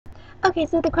Okay,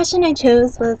 so the question I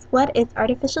chose was, what is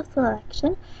artificial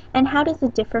selection and how does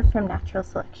it differ from natural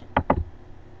selection?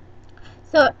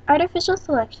 So artificial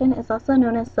selection is also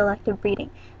known as selective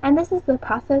breeding, and this is the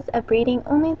process of breeding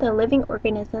only the living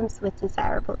organisms with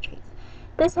desirable traits.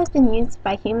 This has been used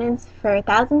by humans for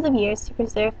thousands of years to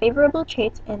preserve favorable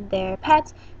traits in their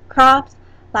pets, crops,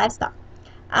 livestock.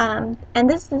 And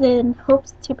this is in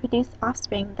hopes to produce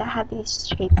offspring that have these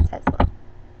traits as well.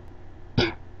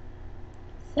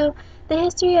 So, the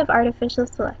history of artificial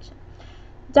selection.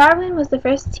 Darwin was the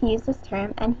first to use this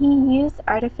term, and he used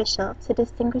artificial to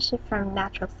distinguish it from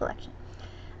natural selection.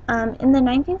 In the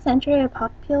 19th century, a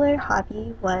popular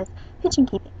hobby was pigeon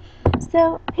keeping.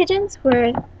 So, pigeons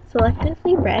were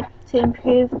selectively bred to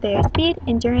improve their speed,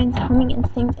 endurance, homing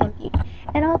instinct, and beauty.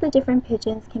 And all the different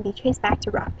pigeons can be traced back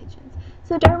to rock pigeons.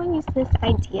 So, Darwin used this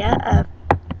idea of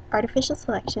artificial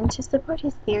selection to support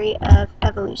his theory of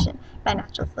evolution by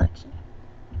natural selection.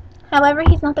 However,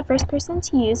 he's not the first person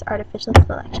to use artificial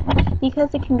selection,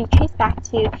 because it can be traced back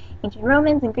to ancient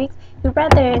Romans and Greeks who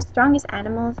bred their strongest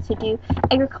animals to do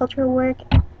agricultural work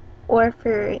or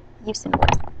for use in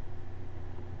wars.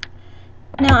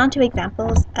 Now on to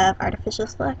examples of artificial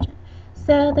selection.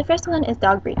 So the first one is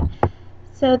dog breeding.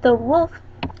 So the wolf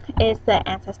is the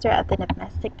ancestor of the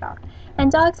domestic dog,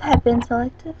 and dogs have been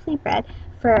selectively bred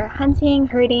for hunting,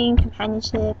 herding,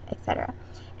 companionship, etc.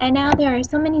 And now there are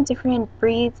so many different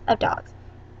breeds of dogs.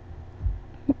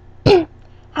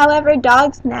 However,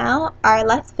 dogs now are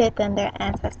less fit than their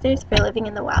ancestors for living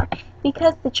in the wild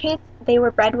because the traits they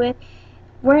were bred with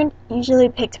weren't usually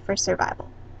picked for survival.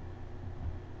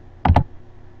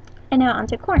 And now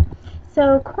onto corn.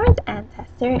 So corn's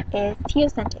ancestor is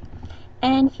teosinte,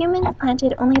 and humans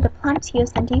planted only the plump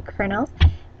teosinte kernels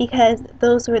because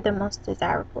those were the most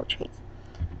desirable traits.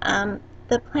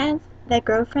 The plants that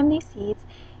grow from these seeds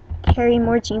carry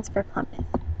more genes for plumpness.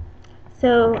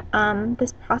 So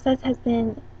this process has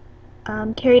been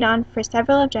carried on for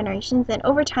several generations, and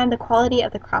over time the quality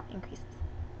of the crop increases.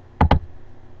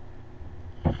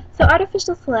 So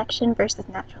artificial selection versus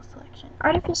natural selection.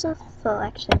 Artificial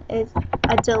selection is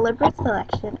a deliberate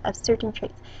selection of certain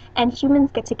traits, and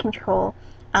humans get to control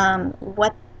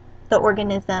what the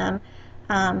organism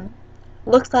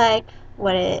looks like,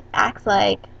 what it acts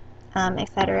like,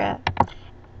 etc.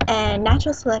 And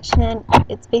natural selection,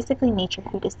 it's basically nature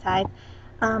who decides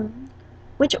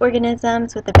which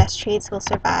organisms with the best traits will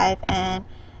survive and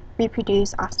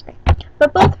reproduce offspring.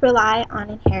 But both rely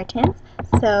on inheritance,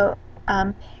 so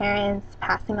parents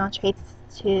passing on traits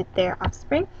to their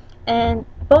offspring, and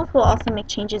both will also make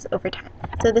changes over time.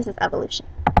 So this is evolution.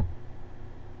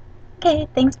 Okay,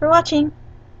 thanks for watching!